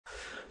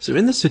So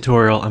in this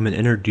tutorial, I'm going to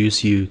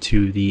introduce you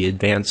to the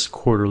advanced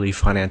quarterly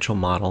financial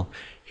model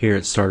here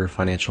at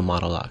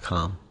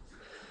starterfinancialmodel.com.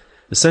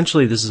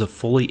 Essentially, this is a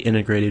fully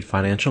integrated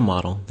financial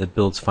model that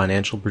builds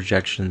financial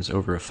projections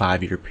over a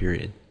 5-year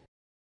period.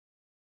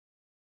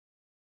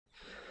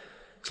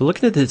 So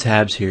looking at the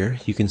tabs here,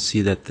 you can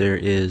see that there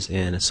is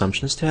an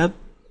Assumptions tab.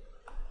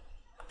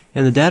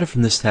 And the data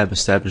from this tab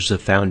establishes a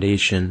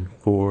foundation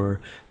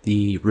for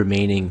the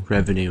remaining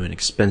revenue and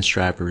expense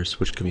drivers,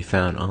 which can be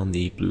found on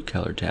the blue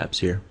color tabs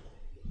here.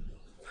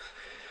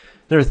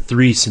 There are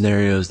 3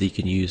 scenarios that you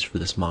can use for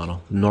this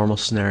model: the normal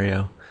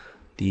scenario,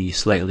 the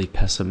slightly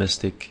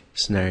pessimistic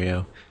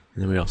scenario,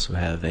 and then we also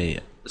have a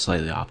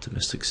slightly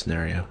optimistic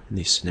scenario, and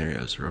these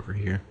scenarios are over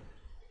here.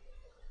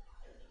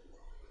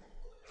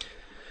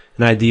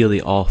 And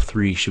ideally, all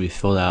 3 should be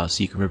filled out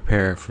so you can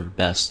prepare for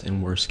best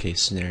and worst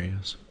case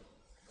scenarios.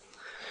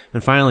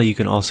 And finally, you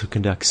can also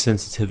conduct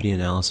sensitivity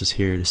analysis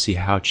here to see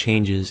how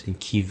changes in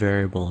key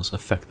variables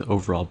affect the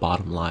overall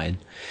bottom line,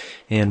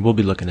 and we'll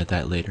be looking at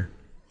that later.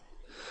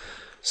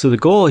 So the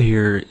goal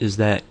here is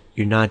that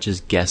you're not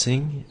just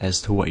guessing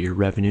as to what your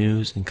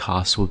revenues and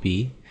costs will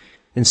be.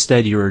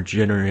 Instead, you are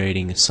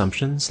generating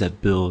assumptions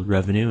that build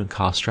revenue and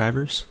cost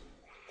drivers.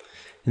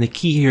 And the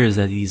key here is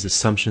that these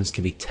assumptions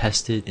can be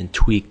tested and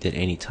tweaked at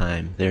any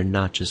time. They're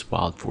not just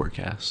wild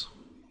forecasts.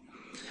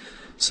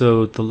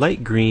 So the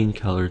light green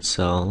colored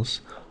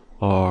cells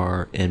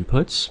are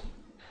inputs,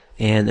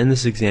 and in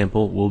this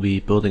example we'll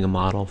be building a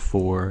model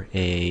for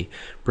a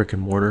brick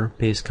and mortar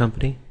based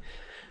company.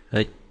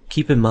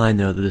 Keep in mind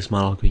though that this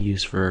model can be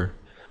used for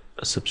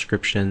a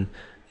subscription,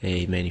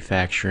 a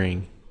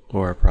manufacturing,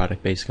 or a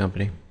product based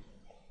company.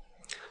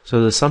 So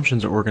the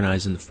assumptions are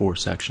organized into 4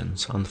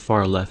 sections. On the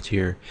far left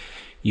here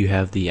you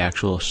have the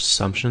actual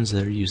assumptions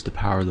that are used to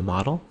power the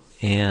model,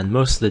 and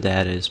most of the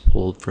data is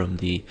pulled from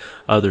the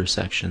other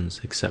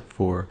sections except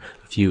for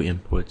a few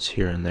inputs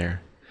here and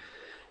there.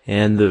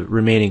 And the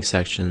remaining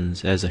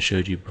sections, as I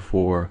showed you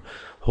before,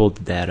 hold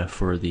the data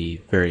for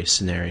the various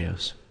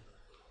scenarios.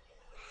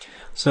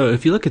 So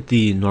if you look at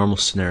the normal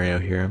scenario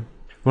here,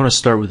 we want to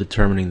start with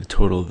determining the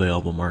total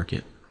available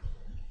market.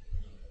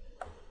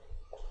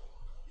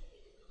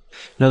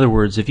 In other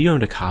words, if you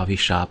owned a coffee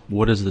shop,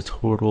 what is the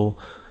total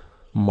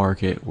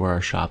market where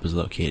our shop is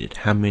located?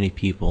 How many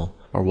people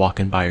are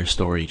walking by your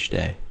store each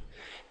day?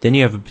 Then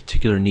you have a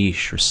particular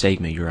niche or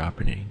segment you're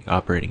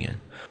operating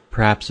in.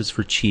 Perhaps it's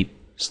for cheap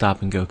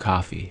stop and go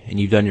coffee, and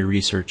you've done your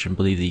research and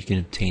believe that you can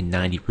obtain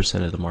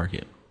 90% of the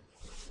market.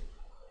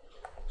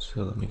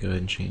 So let me go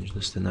ahead and change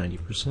this to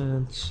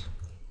 90%.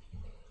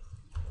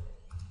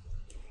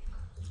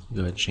 Go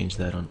ahead and change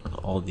that on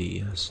all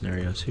the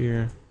scenarios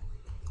here.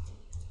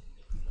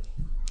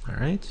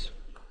 Alright.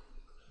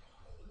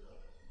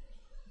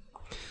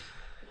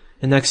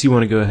 And next you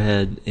want to go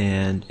ahead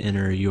and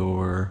enter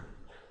your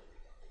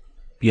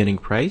beginning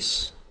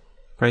prices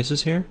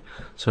here.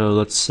 So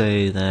let's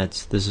say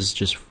that this is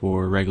just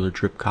for regular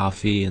drip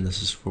coffee and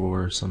this is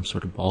for some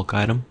sort of bulk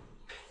item.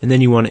 And then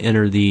you want to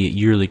enter the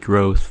yearly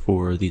growth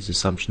for these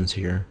assumptions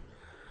here,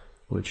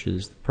 which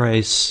is the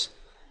price,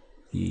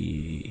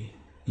 the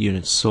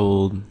units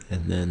sold,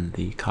 and then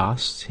the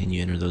cost, and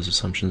you enter those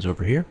assumptions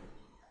over here.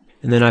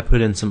 And then I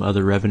put in some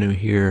other revenue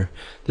here.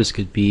 This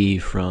could be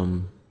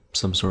from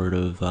some sort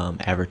of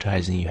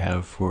advertising you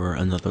have for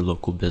another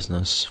local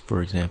business,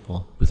 for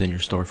example, within your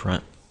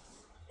storefront.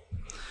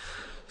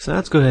 So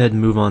let's go ahead and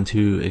move on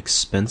to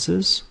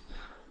expenses.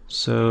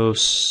 So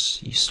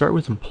you start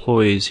with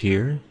employees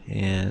here,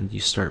 and you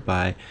start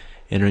by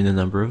entering the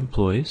number of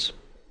employees,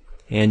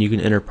 and you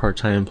can enter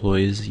part-time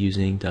employees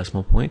using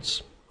decimal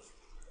points.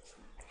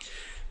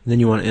 And then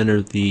you want to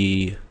enter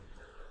the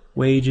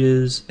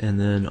wages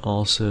and then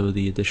also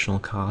the additional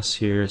costs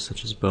here,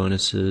 such as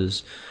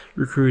bonuses,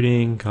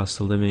 recruiting, cost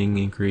of living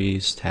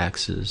increase,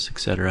 taxes,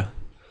 etc.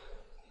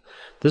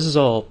 This is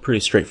all pretty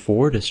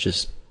straightforward. It's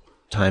just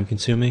time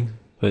consuming,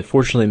 but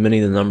fortunately many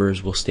of the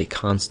numbers will stay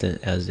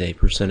constant as a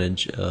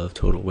percentage of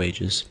total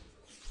wages.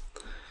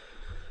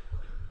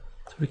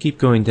 So we keep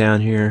going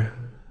down here.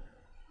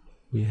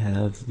 We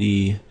have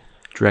the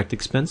direct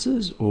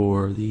expenses,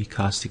 or the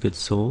cost of goods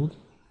sold,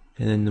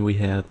 and then we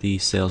have the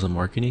sales and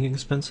marketing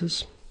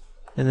expenses,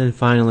 and then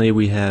finally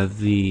we have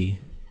the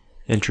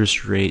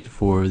interest rate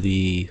for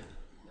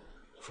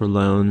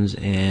loans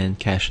and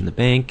cash in the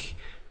bank.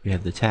 We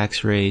have the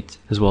tax rate,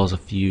 as well as a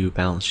few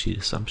balance sheet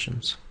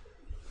assumptions.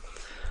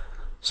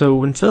 So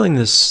when filling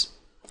this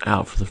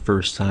out for the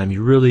first time,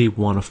 you really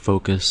want to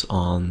focus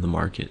on the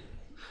market.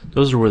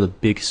 Those are where the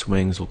big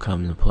swings will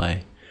come into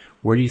play.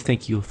 Where do you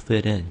think you'll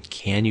fit in?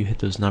 Can you hit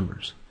those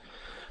numbers?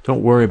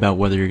 Don't worry about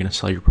whether you're going to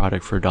sell your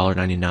product for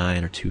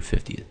 $1.99 or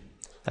 $2.50.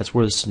 That's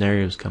where the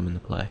scenarios come into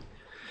play.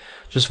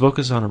 Just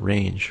focus on a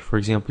range. For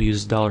example,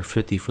 use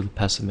 $1.50 for the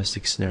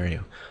pessimistic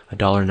scenario,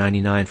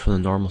 $1.99 for the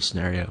normal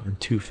scenario, and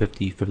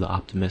 $2.50 for the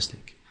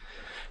optimistic.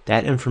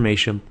 That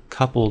information,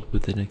 coupled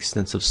with an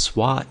extensive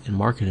SWOT and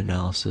market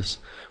analysis,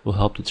 will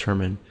help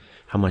determine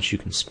how much you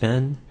can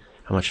spend,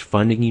 how much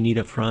funding you need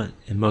up front,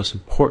 and most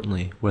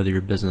importantly, whether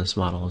your business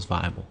model is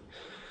viable.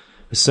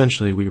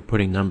 Essentially, we are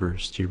putting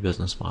numbers to your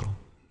business model.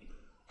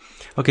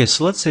 Okay,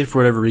 so let's say for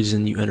whatever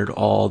reason you entered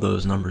all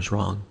those numbers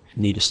wrong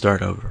and need to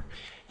start over.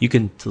 You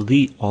can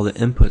delete all the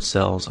input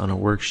cells on a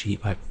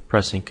worksheet by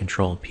pressing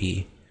Control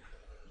P.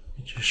 Let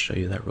me just show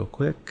you that real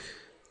quick.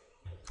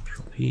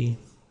 Control P.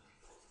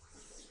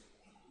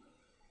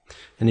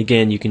 And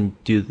again, you can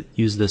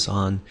use this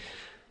on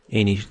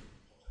any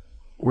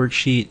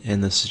worksheet,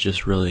 and this is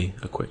just really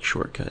a quick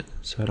shortcut.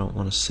 So I don't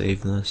want to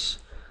save this.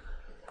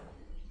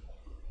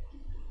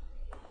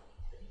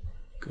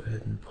 Go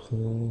ahead and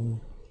pull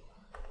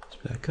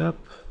this back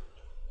up.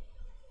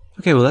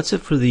 Okay, well that's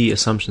it for the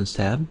Assumptions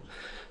tab.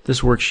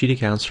 This worksheet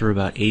accounts for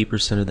about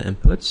 80% of the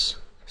inputs.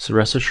 So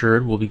rest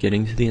assured, we'll be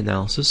getting to the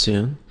analysis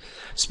soon.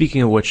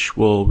 Speaking of which,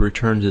 we'll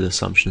return to the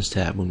Assumptions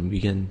tab when we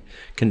begin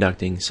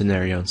conducting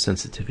scenario and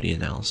sensitivity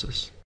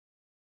analysis.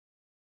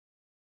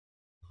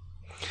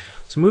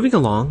 So moving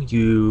along,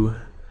 you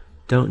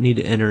don't need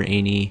to enter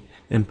any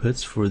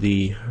inputs for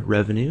the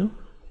revenue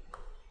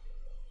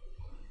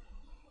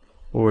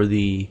or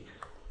the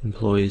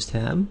Employees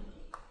tab.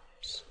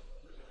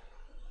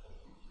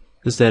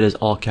 This data is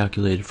all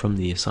calculated from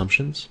the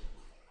assumptions.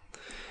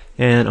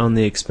 And on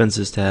the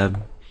Expenses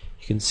tab,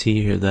 you can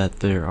see here that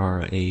there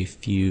are a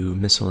few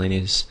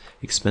miscellaneous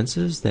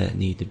expenses that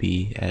need to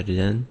be added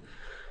in,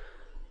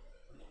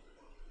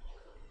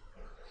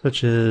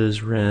 such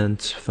as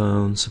rent,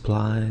 phone,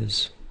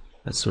 supplies,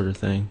 that sort of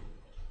thing.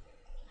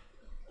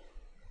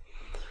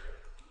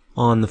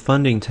 On the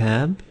Funding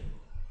tab,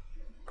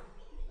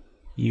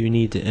 you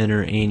need to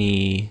enter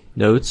any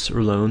notes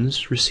or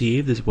loans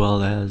received as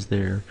well as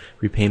their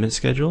repayment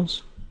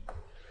schedules.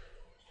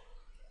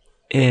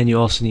 And you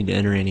also need to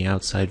enter any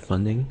outside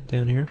funding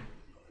down here,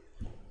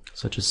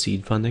 such as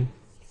seed funding.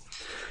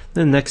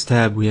 Then the next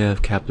tab we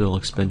have capital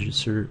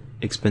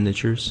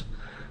expenditures.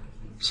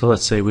 So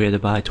let's say we had to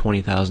buy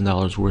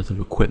 $20,000 worth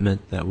of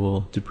equipment that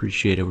will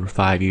depreciate over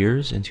 5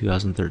 years in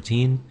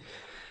 2013,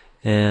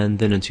 and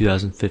then in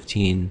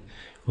 2015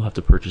 we'll have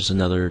to purchase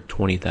another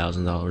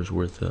 $20,000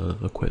 worth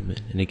of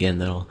equipment, and again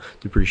that'll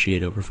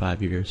depreciate over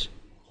 5 years.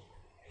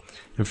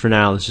 And for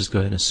now, let's just go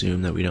ahead and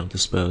assume that we don't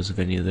dispose of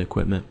any of the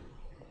equipment.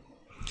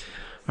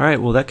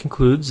 Alright, well that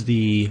concludes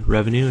the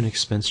revenue and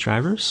expense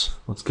drivers.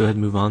 Let's go ahead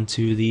and move on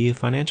to the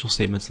financial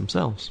statements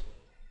themselves.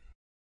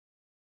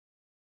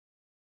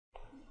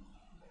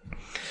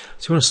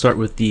 So you want to start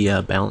with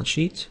the balance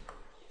sheet,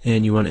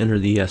 and you want to enter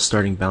the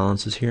starting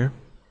balances here.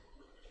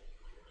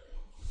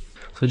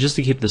 So just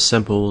to keep this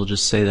simple, we'll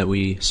just say that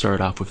we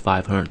start off with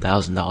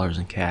 $500,000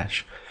 in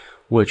cash,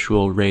 which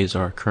will raise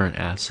our current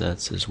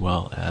assets as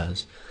well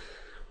as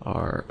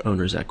our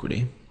owner's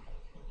equity.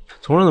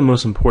 So one of the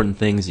most important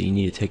things that you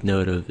need to take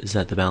note of is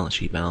that the balance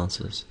sheet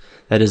balances.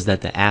 That is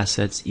that the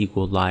assets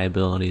equal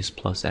liabilities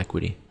plus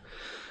equity.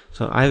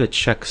 So I have a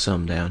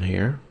checksum down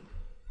here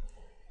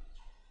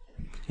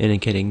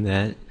indicating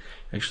that,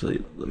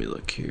 actually let me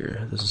look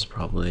here, this is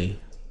probably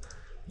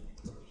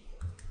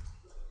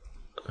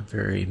a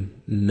very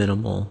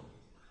minimal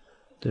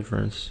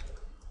difference.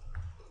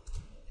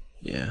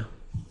 Yeah.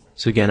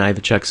 So again, I have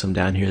a checksum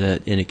down here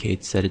that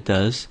indicates that it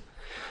does.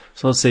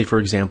 So let's say for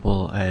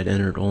example I had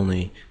entered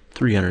only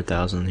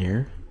 300,000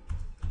 here.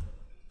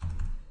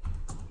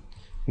 You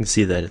can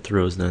see that it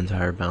throws the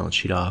entire balance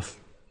sheet off.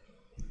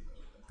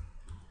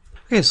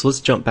 Okay, so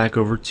let's jump back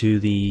over to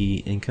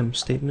the income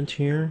statement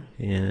here,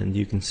 and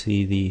you can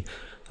see the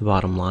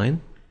bottom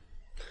line.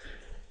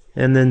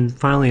 And then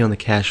finally on the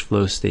cash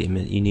flow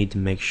statement, you need to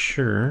make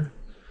sure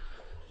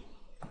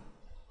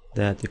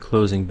that the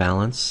closing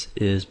balance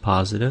is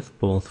positive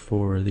both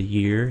for the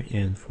year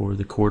and for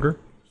the quarter.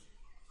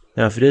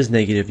 Now if it is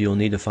negative, you'll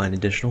need to find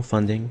additional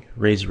funding,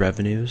 raise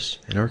revenues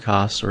and or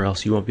costs, or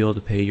else you won't be able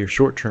to pay your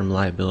short-term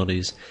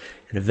liabilities,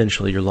 and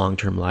eventually your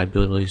long-term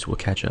liabilities will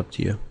catch up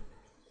to you.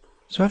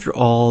 So after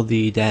all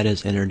the data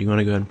is entered, you want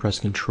to go ahead and press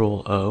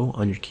Control O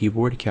on your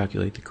keyboard to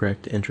calculate the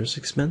correct interest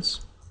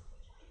expense.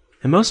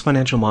 And most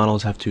financial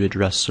models have to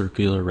address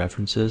circular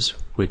references,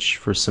 which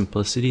for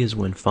simplicity is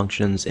when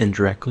functions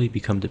indirectly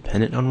become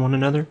dependent on one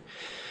another.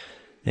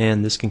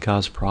 And this can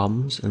cause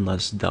problems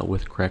unless dealt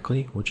with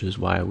correctly, which is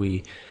why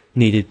we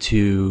needed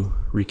to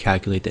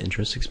recalculate the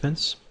interest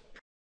expense.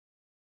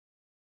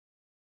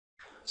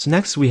 So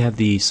next we have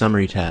the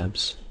summary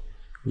tabs.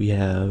 We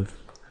have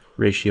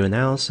ratio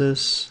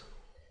analysis,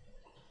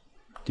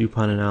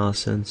 DuPont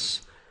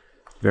analysis,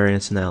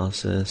 variance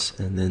analysis,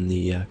 and then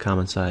the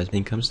common size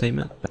income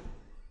statement.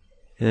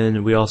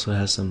 And we also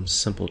have some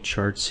simple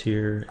charts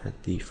here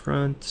at the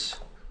front,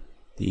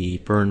 the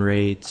burn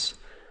rates,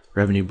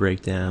 revenue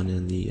breakdown,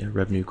 and the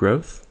revenue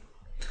growth.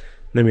 And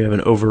then we have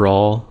an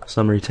overall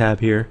summary tab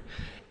here,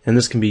 and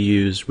this can be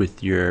used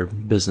with your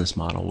business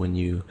model when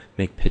you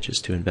make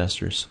pitches to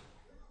investors.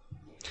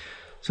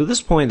 So at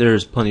this point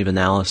there's plenty of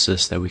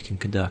analysis that we can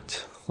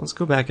conduct. Let's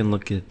go back and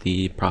look at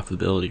the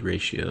profitability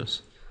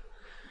ratios.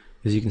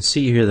 As you can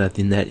see here that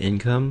the net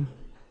income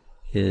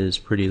is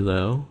pretty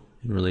low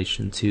in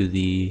relation to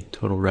the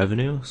total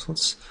revenue. So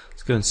let's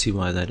go and see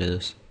why that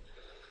is.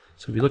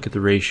 So if you look at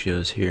the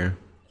ratios here,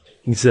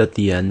 You can see that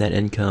the net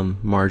income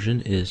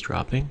margin is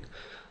dropping.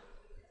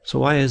 So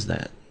why is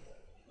that?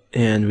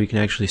 And we can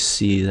actually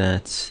see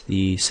that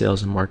the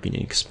sales and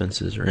marketing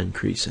expenses are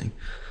increasing.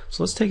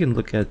 So let's take a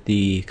look at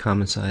the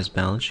common sized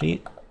balance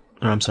sheet,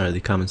 or I'm sorry, the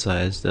common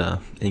sized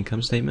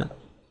income statement.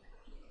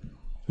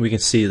 We can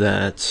see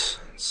that,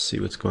 let's see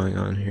what's going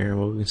on here.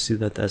 Well, we can see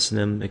that the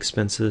S&M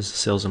expenses,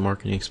 sales and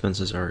marketing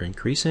expenses, are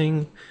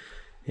increasing,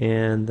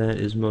 and that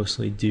is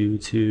mostly due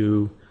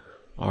to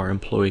our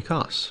employee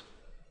costs.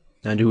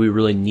 Now, do we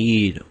really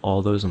need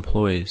all those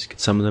employees? Could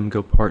some of them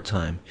go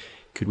part-time?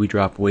 Could we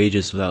drop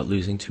wages without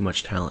losing too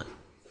much talent?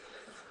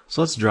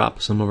 So let's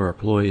drop some of our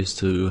employees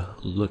to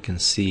look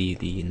and see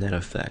the net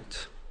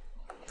effect.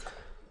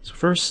 So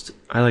first,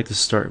 I like to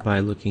start by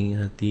looking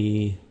at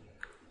the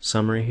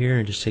summary here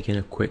and just taking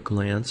a quick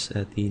glance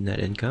at the net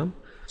income.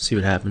 See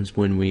what happens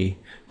when we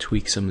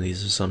tweak some of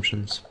these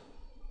assumptions.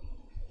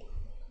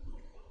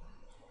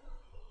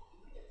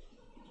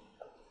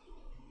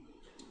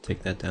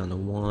 Take that down to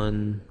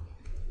 1.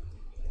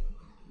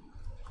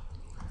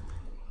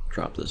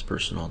 Drop this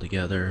person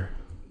altogether.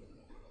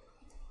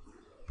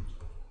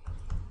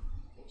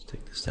 Let's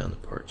take this down to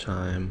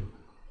part-time.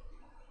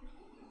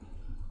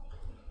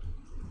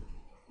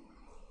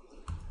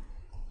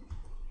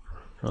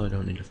 Probably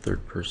don't need a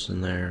third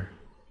person there.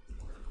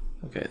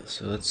 Okay,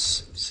 so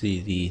let's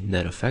see the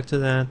net effect of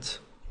that.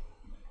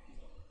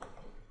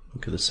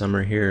 Look at the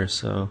summary here.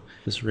 So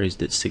this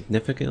raised it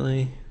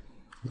significantly.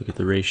 Look at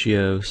the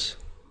ratios.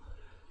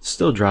 It's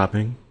still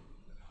dropping,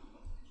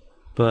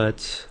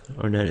 but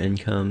our net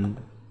income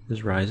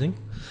is rising.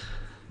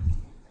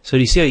 So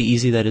do you see how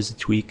easy that is to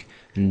tweak?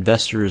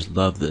 Investors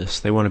love this.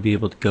 They want to be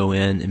able to go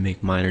in and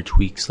make minor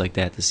tweaks like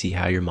that to see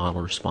how your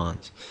model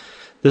responds.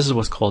 This is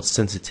what's called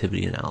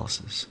sensitivity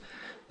analysis.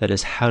 That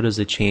is, how does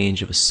a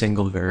change of a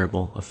single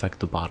variable affect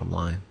the bottom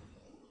line?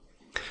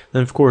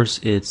 Then of course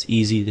it's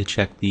easy to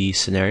check the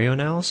scenario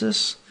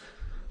analysis.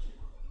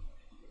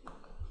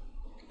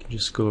 You can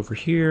just go over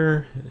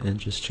here and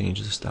just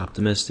change this to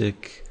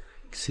optimistic.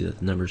 You can see that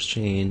the numbers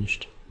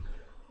changed.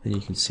 Then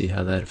you can see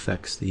how that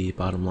affects the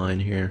bottom line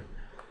here.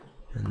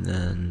 And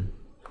then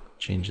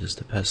change this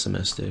to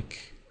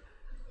pessimistic.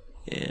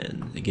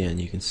 And again,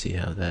 you can see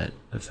how that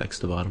affects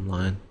the bottom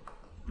line.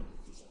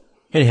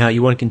 Anyhow,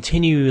 you want to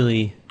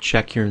continually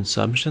check your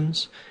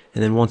assumptions,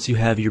 and then once you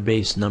have your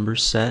base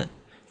numbers set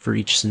for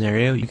each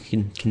scenario, you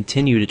can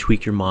continue to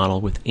tweak your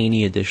model with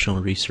any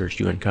additional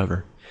research you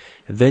uncover.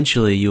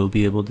 Eventually, you will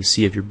be able to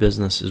see if your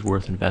business is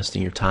worth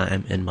investing your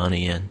time and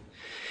money in.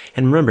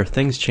 And remember,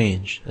 things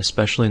change,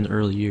 especially in the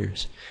early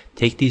years.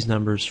 Take these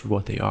numbers for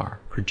what they are,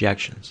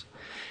 projections.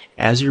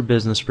 As your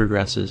business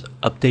progresses,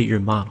 update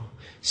your model.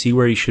 See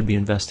where you should be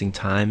investing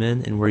time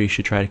in and where you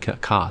should try to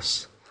cut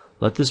costs.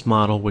 Let this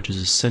model, which is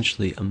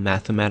essentially a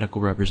mathematical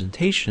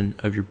representation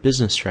of your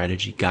business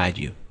strategy, guide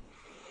you.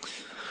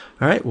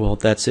 Alright, well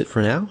that's it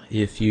for now.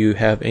 If you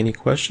have any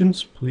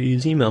questions,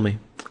 please email me.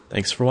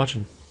 Thanks for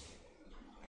watching.